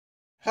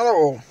Hello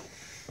all.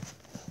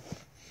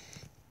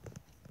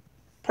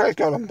 Praise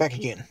God, I'm back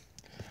again.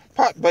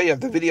 Part B of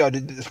the video I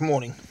did this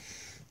morning.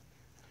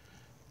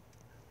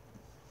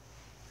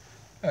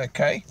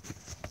 Okay.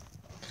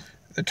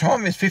 The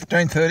time is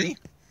 15:30,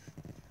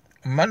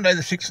 Monday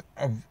the 6th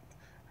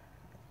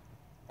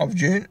of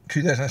June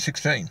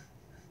 2016.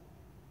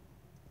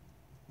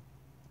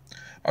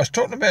 I was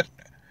talking about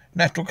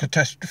natural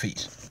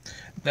catastrophes.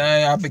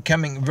 They are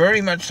becoming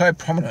very much so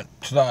prominent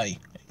today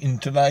in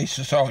today's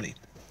society.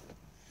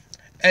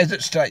 As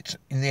it states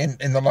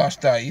in the last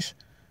days,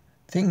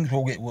 things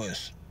will get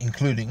worse,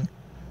 including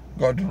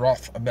God's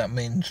wrath about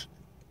men's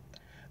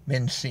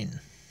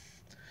sin.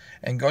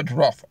 And God's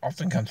wrath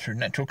often comes through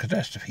natural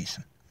catastrophes.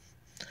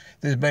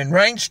 There's been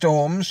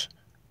rainstorms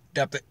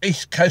up the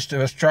east coast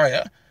of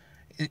Australia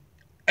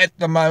at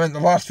the moment,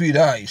 the last few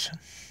days.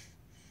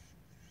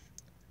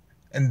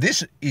 And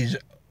this is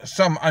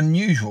some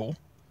unusual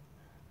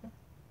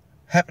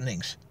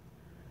happenings.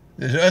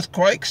 There's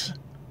earthquakes,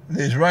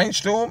 there's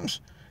rainstorms,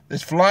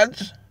 there's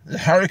floods,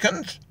 there's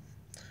hurricanes.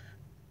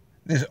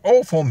 There's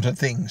all forms of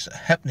things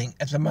happening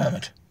at the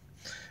moment.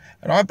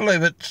 And I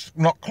believe it's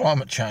not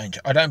climate change.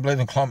 I don't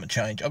believe in climate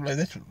change. I believe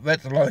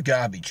that's a lot of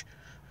garbage.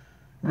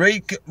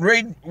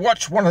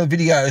 Watch one of the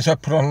videos I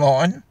put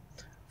online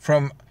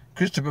from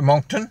Christopher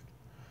Monkton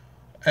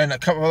and a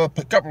couple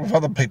of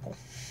other people.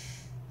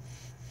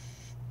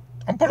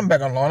 I'm putting them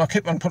back online. I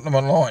keep on putting them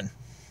online.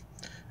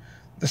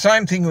 The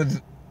same thing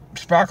with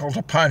Sparkles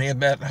a Pony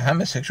about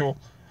homosexual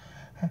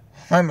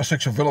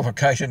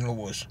vilification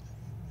laws.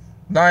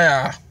 They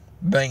are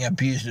being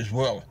abused as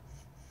well.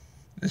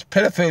 There's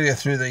pedophilia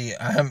through the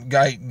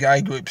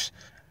gay groups,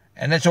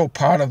 and that's all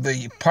part of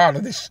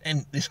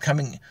this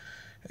coming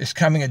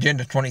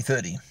Agenda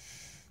 2030.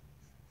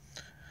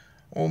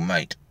 Well,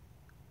 mate,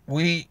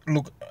 we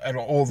look at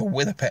all the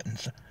weather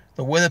patterns.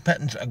 The weather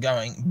patterns are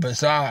going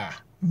bizarre,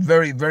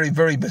 very, very,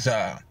 very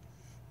bizarre.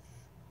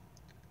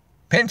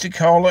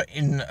 Pensacola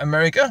in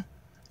America,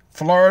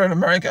 Florida in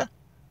America,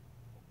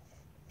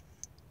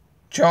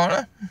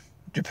 China,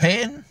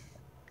 Japan,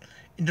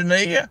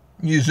 Indonesia,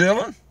 New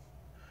Zealand,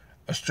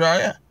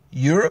 Australia,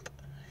 Europe,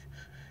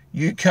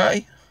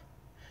 UK.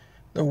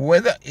 The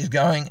weather is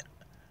going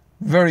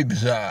very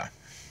bizarre.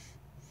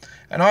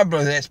 And I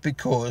believe that's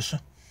because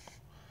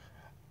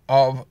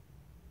of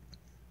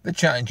the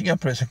changing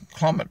of present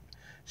climate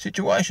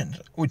situations,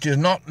 which is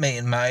not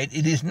man-made,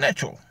 it is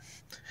natural.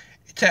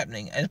 It's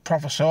happening as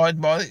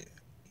prophesied by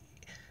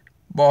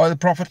the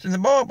prophets in the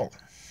Bible.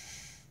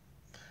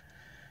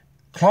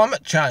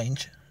 Climate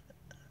change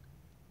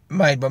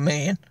made by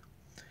man,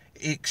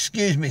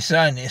 excuse me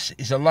saying this,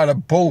 is a lot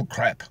of bull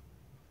crap,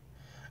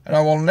 and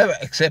I will never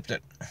accept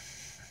it.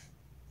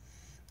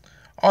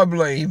 I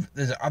believe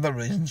there's other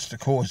reasons for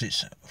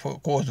the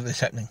cause of this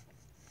happening,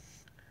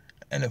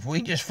 and if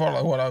we just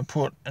follow what I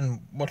put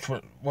and watch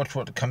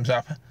what comes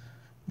up,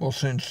 we'll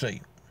soon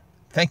see.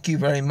 Thank you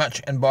very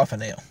much, and bye for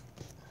now.